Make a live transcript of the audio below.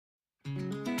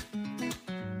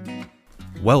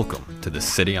Welcome to the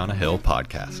City on a Hill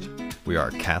podcast. We are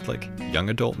a Catholic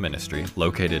young adult ministry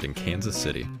located in Kansas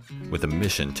City with a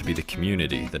mission to be the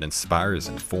community that inspires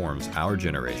and forms our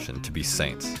generation to be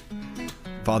saints.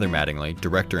 Father Mattingly,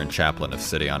 director and chaplain of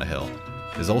City on a Hill,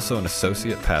 is also an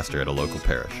associate pastor at a local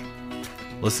parish.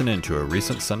 Listen in to a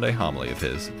recent Sunday homily of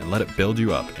his and let it build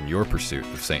you up in your pursuit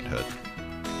of sainthood.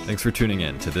 Thanks for tuning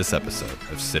in to this episode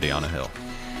of City on a Hill.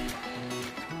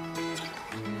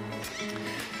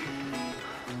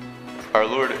 Our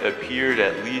Lord appeared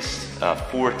at least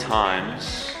 4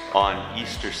 times on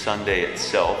Easter Sunday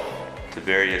itself to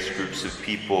various groups of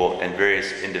people and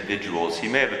various individuals. He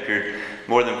may have appeared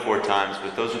more than 4 times,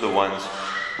 but those are the ones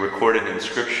recorded in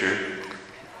Scripture.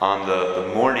 On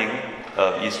the morning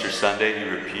of Easter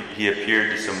Sunday, he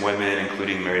appeared to some women,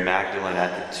 including Mary Magdalene,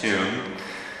 at the tomb.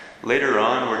 Later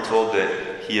on, we're told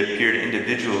that he appeared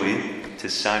individually to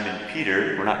Simon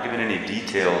Peter. We're not given any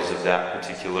details of that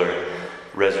particular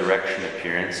resurrection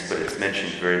appearance, but it's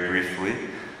mentioned very briefly.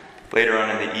 Later on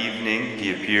in the evening,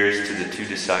 he appears to the 2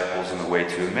 disciples on the way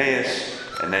to Emmaus,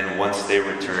 and then once they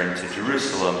return to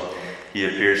Jerusalem, he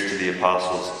appears to the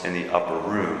apostles in the upper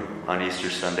room on Easter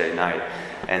Sunday night.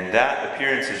 And that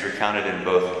appearance is recounted in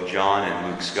both John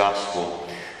and Luke's Gospel.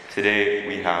 Today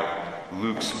we have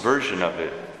Luke's version of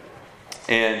it.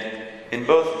 And in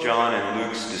both John and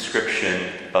Luke's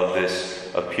description of this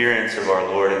appearance of our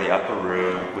Lord in the upper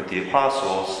room with the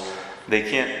apostles, they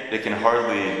can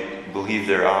hardly believe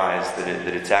their eyes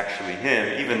that it's actually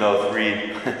him, even though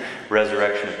 3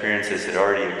 resurrection appearances had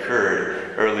already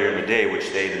occurred earlier in the day, which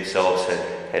they themselves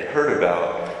had heard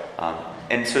about.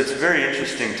 And so it's very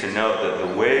interesting to note that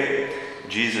the way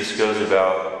Jesus goes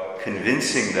about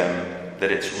convincing them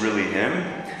that it's really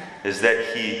him is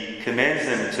that he commands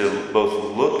them to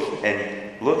both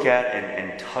look at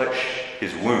and touch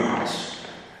his wounds.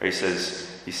 He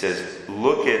says,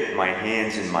 look at my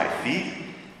hands and my feet.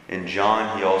 In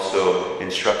John, he also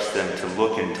instructs them to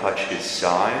look and touch his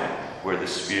side, where the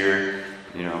spear,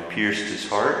 pierced his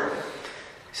heart.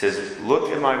 He says,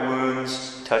 look at my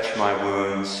wounds, touch my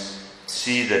wounds,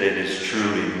 see that it is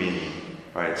truly me.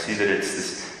 Right? See that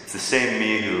it's the same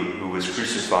me who was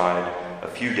crucified a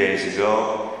few days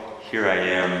ago. Here I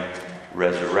am,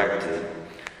 resurrected.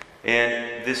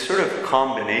 And this sort of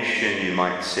combination, you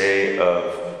might say,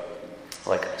 of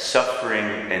like suffering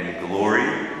and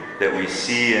glory that we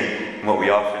see in what we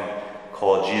often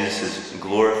call Jesus'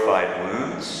 glorified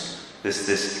wounds,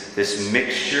 this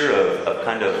mixture of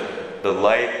kind of the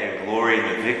light and glory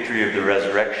and the victory of the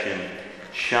resurrection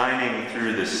shining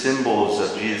through the symbols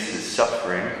of Jesus'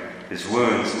 suffering, his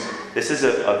wounds. This is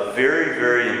a very,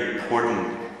 very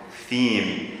important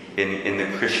theme in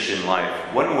the Christian life.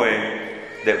 One way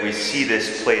that we see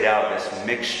this played out, this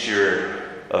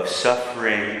mixture of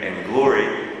suffering and glory,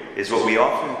 is what we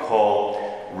often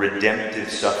call redemptive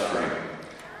suffering.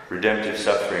 Redemptive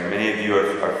suffering. Many of you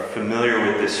are familiar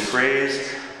with this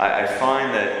phrase. I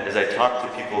find that as I talk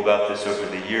to people about this over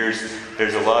the years,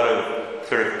 there's a lot of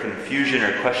sort of confusion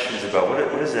or questions about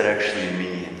what does that actually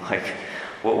mean? Like,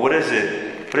 what does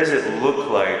it look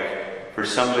like for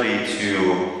somebody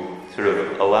to sort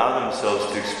of allow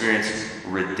themselves to experience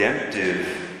redemptive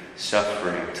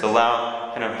suffering, to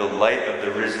allow kind of the light of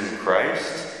the risen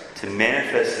Christ to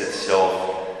manifest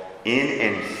itself in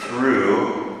and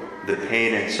through the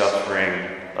pain and suffering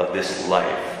of this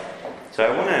life. So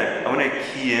I want to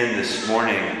key in this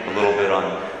morning a little bit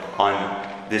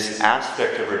on this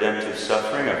aspect of redemptive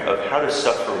suffering, of how to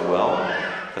suffer well,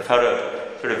 of how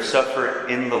to sort of suffer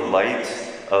in the light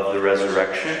of the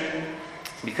resurrection,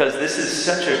 because this is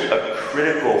such a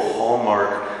critical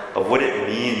hallmark of what it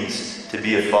means to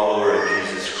be a follower of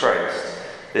Jesus Christ.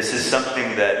 This is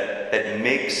something that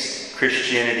makes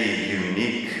Christianity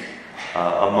unique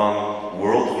among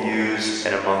worldviews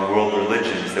and among world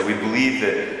religions, that we believe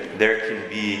that there can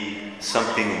be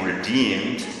something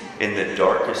redeemed in the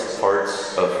darkest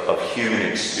parts of human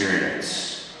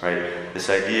experience, right?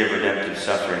 This idea of redemptive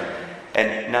suffering.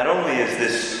 And not only is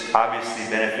this obviously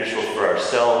beneficial for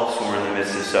ourselves when we're in the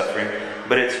midst of suffering,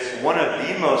 but it's one of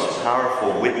the most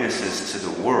powerful witnesses to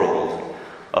the world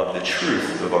of the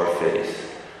truth of our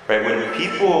faith. Right? When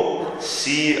people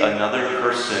see another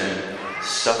person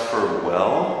suffer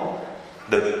well,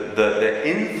 the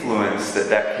influence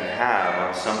that can have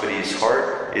on somebody's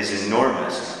heart is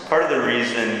enormous. Part of the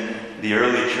reason the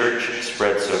early church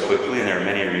spread so quickly, and there are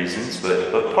many reasons,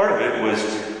 but part of it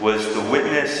was the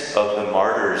witness of the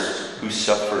martyrs who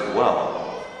suffered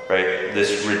well. Right?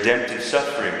 This redemptive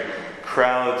suffering.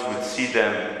 Crowds would see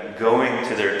them going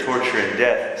to their torture and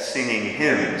death, singing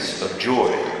hymns of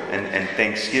joy and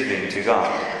thanksgiving to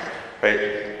God.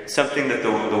 Right? Something that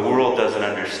the world doesn't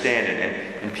understand.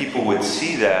 And people would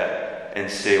see that and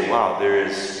say, wow,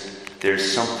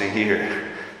 there's something here.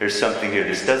 There's something here.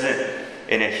 This doesn't,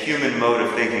 in a human mode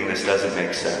of thinking, this doesn't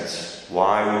make sense.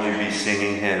 Why would you be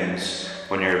singing hymns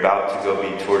when you're about to go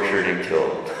be tortured and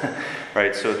killed?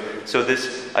 Right? So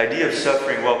this idea of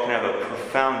suffering, well, can have a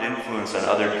profound influence on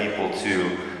other people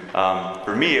too.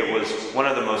 For me, it was one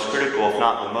of the most critical, if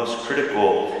not the most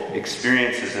critical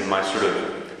experiences in my sort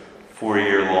of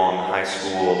 4-year-long high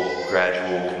school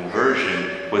gradual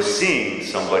conversion, was seeing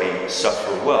somebody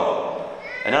suffer well.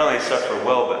 And not only suffer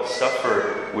well, but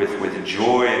suffer with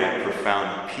joy and a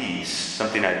profound peace,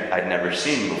 something I'd never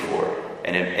seen before.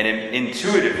 And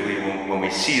intuitively, when we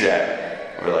see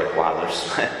that, we're like, wow,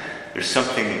 there's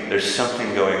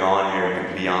something going on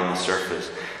here beyond the surface.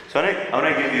 So I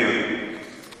want to give you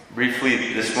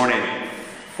briefly this morning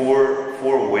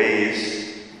four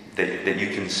ways that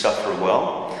you can suffer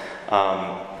well,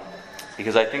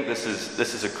 because I think this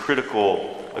is a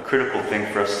critical thing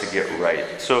for us to get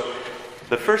right. So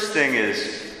the first thing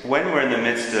is, when we're in the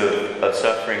midst of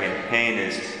suffering and pain,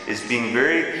 is being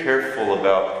very careful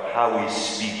about how we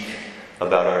speak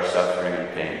about our suffering and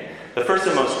pain. The first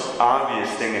and most obvious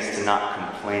thing is to not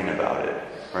complain about it,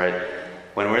 right?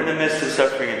 When we're in the midst of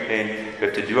suffering and pain, we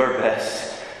have to do our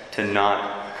best to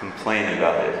not complain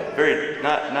about it.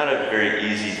 Not a very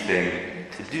easy thing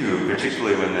to do,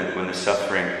 particularly when the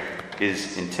suffering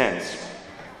is intense.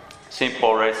 St.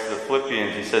 Paul writes to the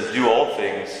Philippians, he says, "Do all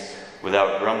things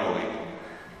without grumbling,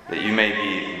 that you may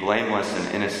be blameless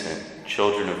and innocent,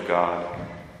 children of God,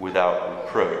 without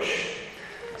reproach."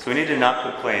 So we need to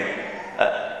not complain.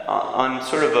 On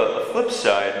sort of a flip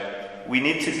side, we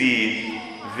need to be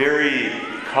very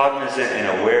cognizant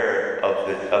and aware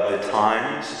of the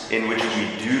times in which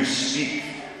we do speak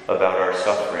about our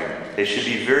suffering. They should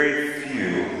be very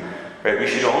few, right? We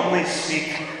should only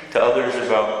speak to others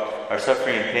about our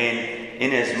suffering and pain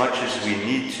in as much as we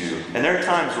need to. And there are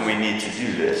times when we need to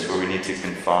do this, where we need to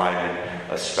confide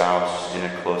in a spouse, in a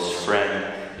close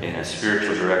friend, in a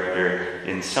spiritual director,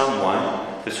 in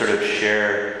someone to sort of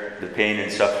share the pain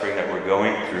and suffering that we're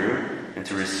going through and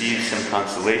to receive some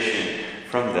consolation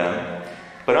from them.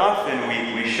 But often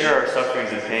we share our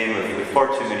sufferings and pain with far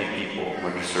too many people.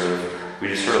 We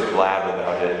just sort of blab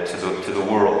about it to the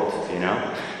world, you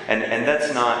know? And that's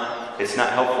it's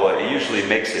not helpful. It usually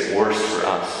makes it worse for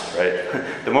us,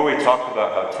 right? The more we talk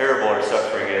about how terrible our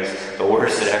suffering is, the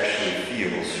worse it actually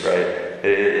feels, right?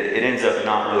 It ends up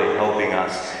not really helping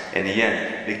us in the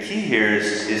end. The key here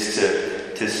is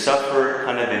to suffer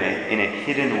kind of in a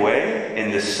hidden way,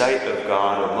 in the sight of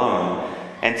God alone,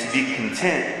 and to be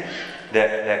content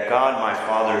that God, my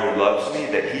Father who loves me,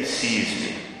 that He sees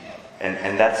me.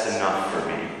 And that's enough for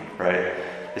me, right?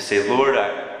 To say, Lord,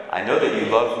 I know that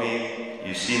you love me,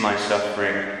 you see my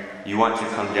suffering, you want to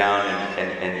come down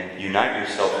and unite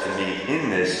yourself to me in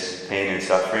this pain and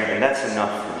suffering, and that's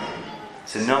enough for me.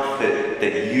 It's enough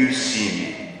that you see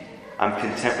me. I'm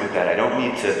content with that. I don't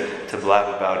need to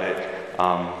blab about it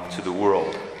to the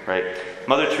world, right?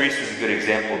 Mother Teresa is a good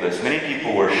example of this. Many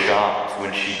people were shocked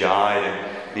when she died,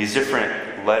 and these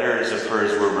different letters of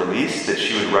hers were released that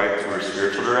she would write to her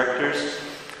spiritual directors,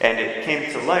 and it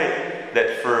came to light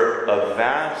that for a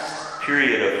vast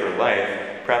period of her life,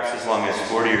 perhaps as long as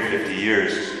 40 or 50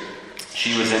 years,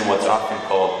 she was in what's often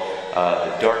called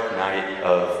the dark night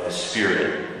of the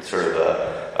spirit, sort of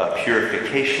a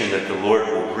purification that the Lord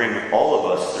will bring all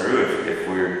of us through if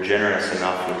we're generous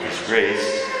enough with His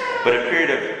grace, but a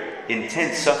period of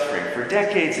intense suffering for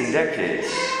decades and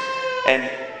decades.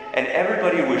 And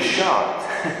everybody was shocked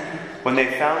when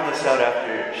they found this out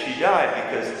after she died,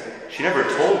 because she never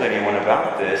told anyone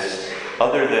about this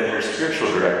other than her spiritual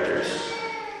directors.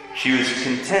 She was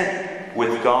content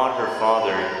with God, her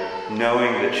Father,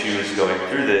 knowing that she was going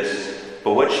through this,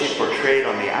 but what she portrayed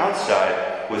on the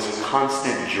outside was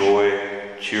constant joy,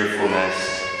 cheerfulness,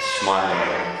 smiling,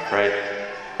 right?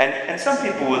 And some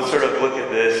people would sort of look at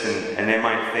this and they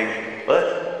might think,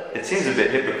 but it seems a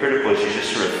bit hypocritical. She's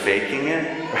just sort of faking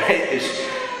it, right?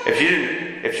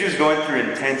 If she was going through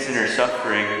intense inner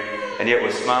suffering and yet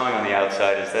was smiling on the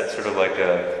outside, is that sort of like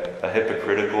a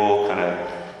hypocritical kind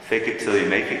of fake it till you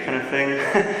make it kind of thing?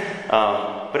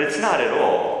 But it's not at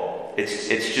all. It's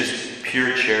just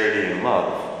pure charity and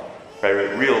love,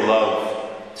 right? Real love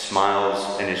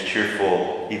smiles and is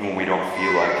cheerful even when we don't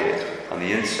feel like it on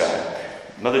the inside.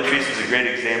 Mother Teresa is a great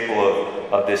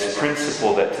example of this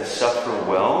principle that to suffer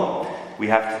well, we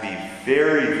have to be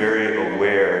very, very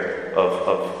aware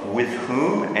of with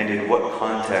whom and in what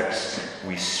context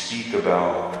we speak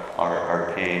about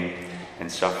our pain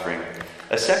and suffering.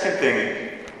 A second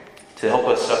thing to help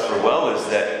us suffer well is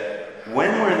that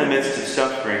when we're in the midst of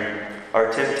suffering,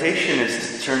 our temptation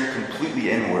is to turn completely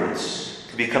inwards,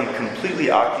 to become completely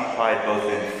occupied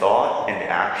both in thought and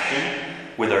action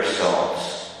with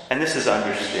ourselves. And this is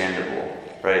understandable,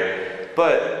 right?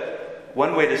 But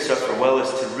one way to suffer well is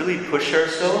to really push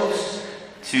ourselves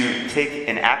to take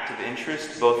an active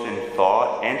interest both in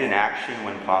thought and in action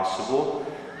when possible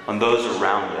on those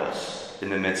around us in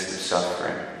the midst of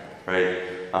suffering,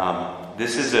 right?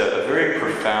 This is a very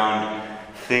profound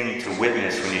thing to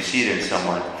witness when you see it in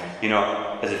someone. You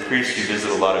know, as a priest, you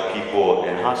visit a lot of people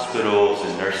in hospitals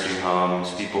and nursing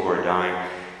homes, people who are dying,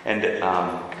 and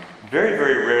very,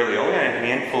 very rarely, only on a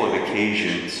handful of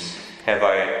occasions, have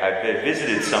I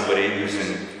visited somebody who's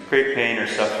in great pain or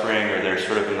suffering, or they're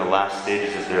sort of in the last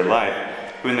stages of their life,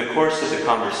 who in the course of the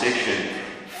conversation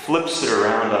flips it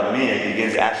around on me and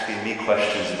begins asking me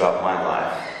questions about my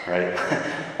life, right?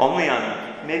 Only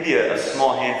on maybe a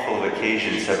small handful of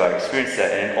occasions have I experienced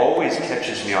that, and it always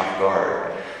catches me off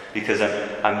guard, because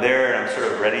I'm there and I'm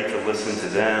sort of ready to listen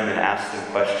to them and ask them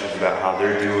questions about how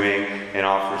they're doing and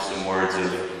offer some words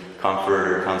of comfort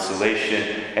or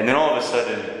consolation, and then all of a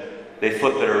sudden they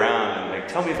flip it around and like,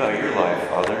 tell me about your life,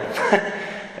 Father.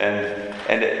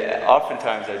 and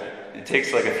oftentimes it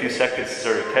takes like a few seconds to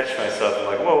sort of catch myself and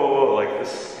like, whoa, like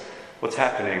this, what's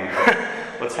happening?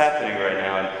 What's happening right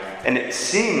now? And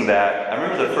seeing that, I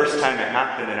remember the first time it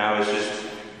happened, and I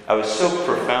was so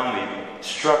profoundly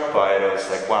struck by it. I was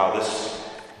like, wow,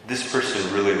 this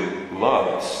person really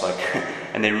loves, like,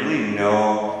 and they really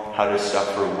know how to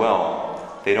suffer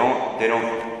well. They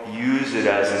don't use it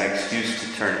as an excuse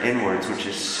to turn inwards, which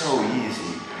is so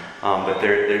easy. But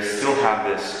they still have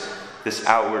this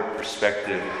outward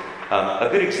perspective. A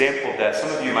good example of that,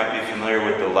 some of you might be familiar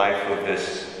with the life of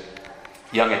this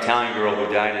young Italian girl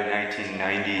who died in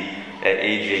 1990 at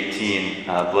age 18.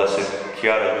 Blessed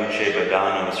Chiara Luce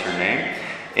Badano is her name.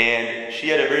 And she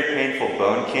had a very painful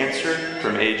bone cancer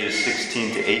from ages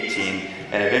 16 to 18,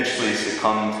 and eventually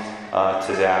succumbed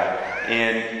to that.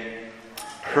 And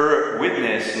her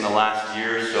witness in the last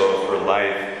year or so of her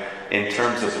life in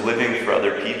terms of living for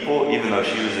other people, even though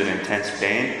she was in intense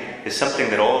pain, is something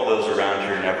that all of those around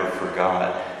her never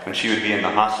forgot. When she would be in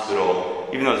the hospital,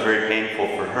 even though it was very painful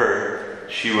for her,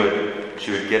 she would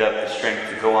get up the strength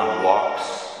to go on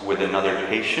walks with another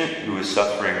patient who was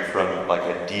suffering from like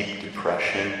a deep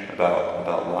depression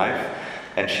about life,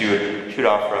 and she would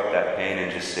offer up that pain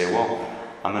and just say, well,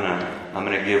 I'm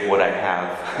gonna give what I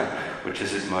have, which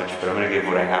isn't much, but I'm gonna give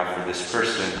what I have for this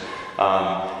person.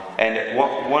 And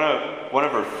one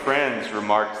of her friends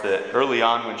remarked that early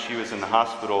on when she was in the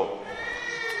hospital,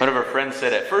 one of her friends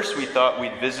said, at first we thought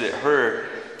we'd visit her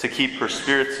to keep her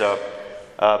spirits up,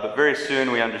 but very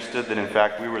soon we understood that in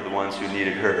fact we were the ones who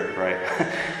needed her, right?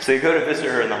 So you go to visit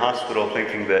her in the hospital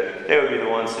thinking that they would be the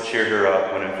ones to cheer her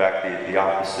up, when in fact the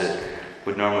opposite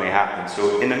would normally happen.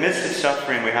 So in the midst of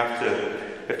suffering, we have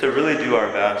to really do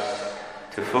our best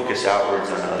to focus outwards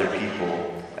on other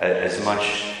people as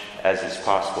much as is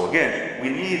possible. Again, we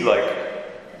need, like,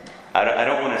 I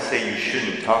don't want to say you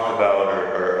shouldn't talk about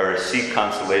or seek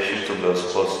consolation from those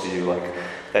close to you. Like,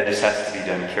 that just has to be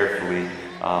done carefully,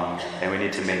 and we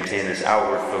need to maintain this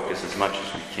outward focus as much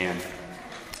as we can.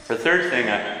 The third thing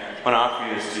I want to offer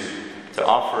you is to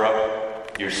offer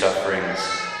up your sufferings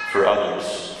for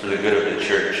others, for the good of the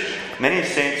church. Many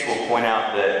saints will point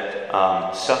out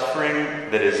that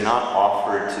suffering that is not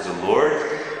offered to the Lord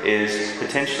is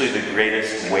potentially the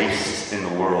greatest waste in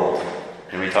the world.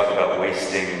 And we talk about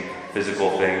wasting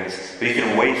physical things, but you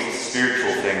can waste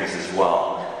spiritual things as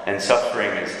well. And suffering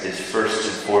is first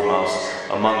and foremost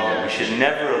among them. We should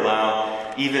never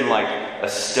allow even like a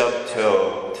stubbed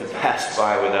toe to pass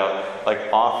by without like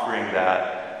offering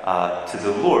that to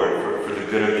the Lord for the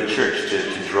good of the church,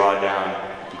 to draw down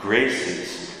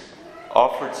graces.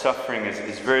 Offered suffering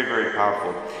is very, very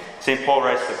powerful. St. Paul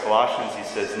writes to Colossians, he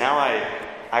says, now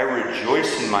I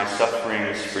rejoice in my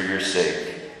sufferings for your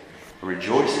sake.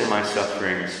 Rejoice in my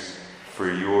sufferings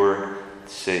for your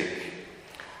sake.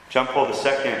 John Paul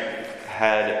II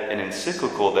had an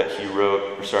encyclical that he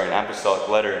wrote, an apostolic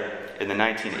letter in the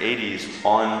 1980s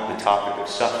on the topic of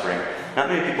suffering. Not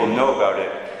many people know about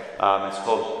it. It's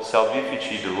called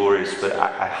Salvifici Doloris, but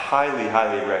I highly,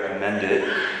 highly recommend it.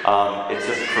 It's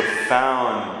a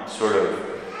profound sort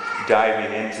of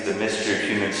diving into the mystery of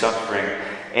human suffering.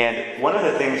 And one of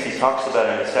the things he talks about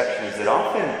in a section is that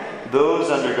often those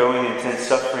undergoing intense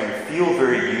suffering feel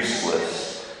very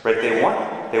useless, right? They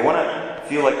want to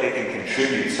feel like they can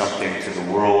contribute something to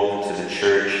the world, to the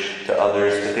church, to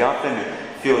others, but they often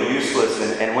feel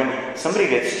useless. And when somebody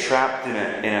gets trapped in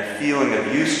a feeling of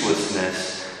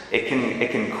uselessness,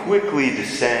 it can quickly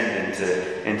descend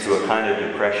into a kind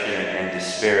of depression and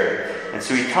despair. And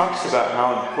so he talks about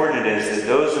how important it is that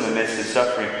those in the midst of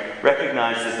suffering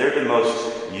recognize that they're the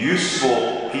most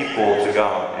useful people to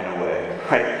God in a way.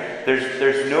 Right?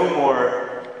 There's no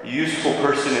more useful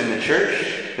person in the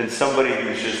church than somebody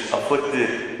who's just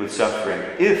afflicted with suffering.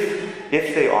 If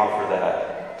they offer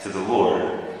that to the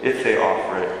Lord, if they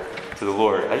offer it to the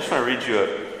Lord. I just want to read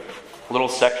you a little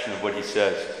section of what he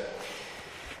says.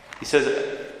 He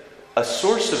says, a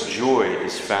source of joy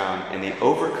is found in the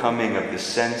overcoming of the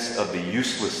sense of the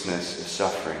uselessness of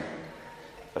suffering,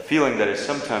 a feeling that is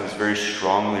sometimes very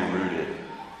strongly rooted.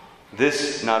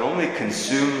 This not only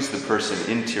consumes the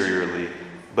person interiorly,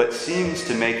 but seems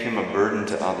to make him a burden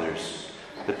to others.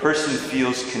 The person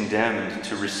feels condemned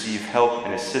to receive help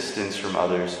and assistance from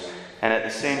others, and at the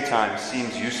same time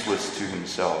seems useless to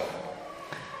himself.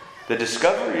 The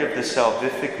discovery of the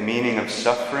salvific meaning of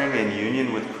suffering in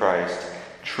union with Christ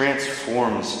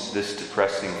transforms this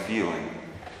depressing feeling.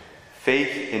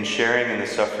 Faith in sharing in the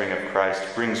suffering of Christ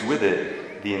brings with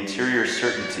it the interior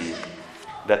certainty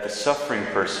that the suffering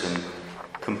person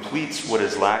completes what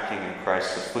is lacking in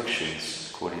Christ's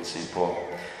afflictions, quoting St. Paul.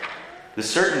 The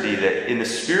certainty that in the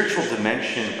spiritual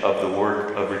dimension of the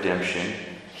work of redemption,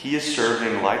 he is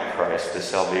serving like Christ the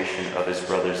salvation of his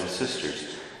brothers and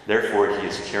sisters. Therefore, he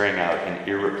is carrying out an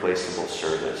irreplaceable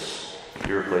service.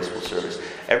 Irreplaceable service.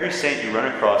 Every saint you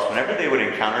run across, whenever they would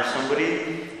encounter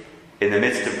somebody in the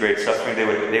midst of great suffering,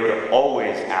 they would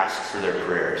always ask for their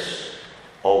prayers.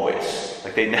 Always.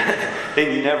 Like they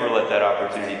never let that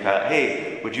opportunity pass.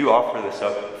 Hey, would you offer this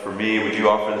up for me? Would you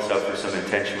offer this up for some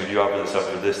intention? Would you offer this up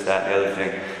for this, that, and the other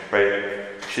thing? Right?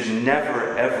 Should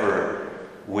never, ever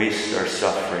waste our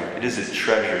suffering. It is a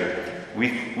treasure.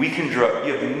 We can draw,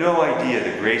 you have no idea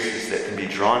the graces that can be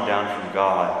drawn down from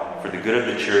God for the good of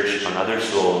the church on other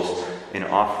souls in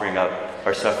offering up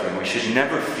our suffering. We should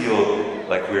never feel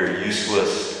like we're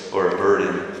useless or a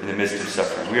burden in the midst of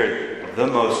suffering. We are the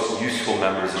most useful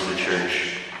members of the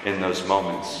church in those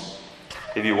moments.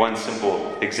 I'll give you one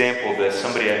simple example of this.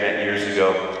 Somebody I met years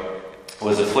ago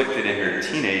was afflicted in her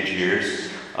teenage years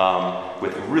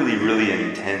with really, really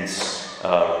intense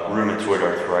rheumatoid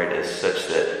arthritis, such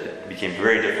that it became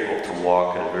very difficult to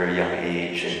walk at a very young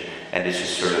age, and it's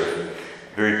just sort of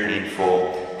very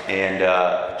painful. And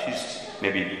she's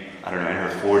maybe, in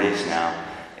her 40s now.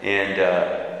 And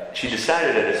she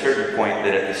decided at a certain point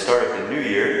that at the start of the new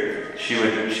year, she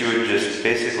would just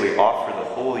basically offer the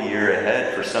whole year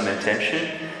ahead for some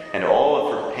intention, and all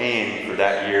of her pain for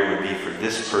that year would be for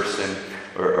this person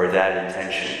or that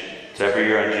intention. So every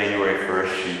year on January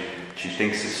 1st, she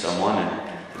thinks of someone and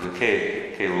says,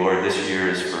 okay, Lord, this year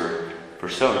is for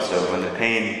so-and-so. When the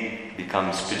pain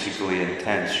becomes particularly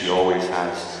intense, she always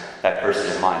has that person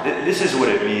in mind. This is what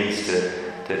it means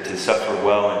to suffer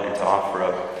well and to offer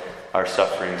up our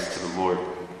sufferings to the Lord.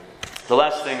 The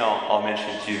last thing I'll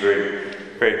mention to you very,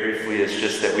 very briefly is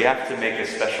just that we have to make a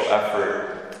special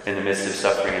effort in the midst of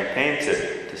suffering and pain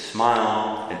to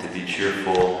smile and to be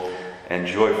cheerful and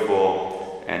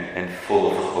joyful and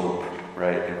full of hope,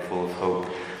 right? And full of hope.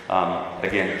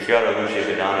 Again, Chiara Lucia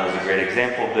Badano is a great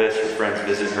example of this. Her friends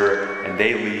visit her and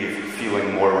they leave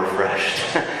feeling more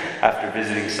refreshed after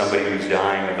visiting somebody who's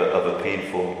dying of a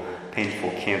painful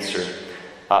cancer.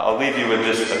 I'll leave you with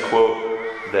just a quote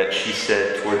that she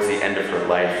said towards the end of her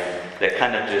life that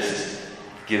kind of just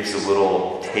gives a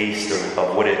little taste of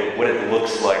what it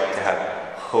looks like to have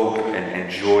hope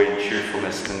and joy and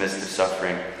cheerfulness in the midst of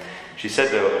suffering. She said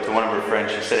to one of her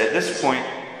friends, she said, "At this point,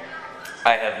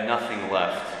 I have nothing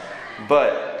left,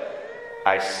 but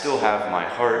I still have my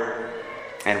heart,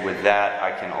 and with that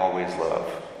I can always love."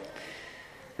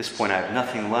 At this point, I have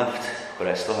nothing left, but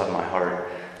I still have my heart,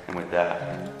 and with that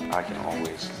I can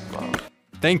always love.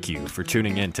 Thank you for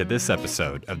tuning in to this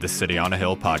episode of the City on a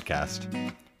Hill podcast.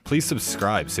 Please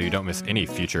subscribe so you don't miss any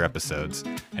future episodes,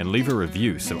 and leave a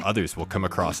review so others will come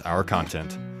across our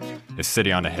content. If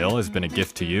City on a Hill has been a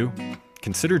gift to you,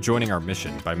 consider joining our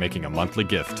mission by making a monthly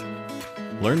gift.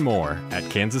 Learn more at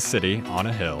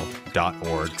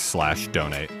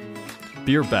kansascityonahill.org/donate.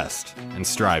 Be your best and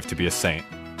strive to be a saint.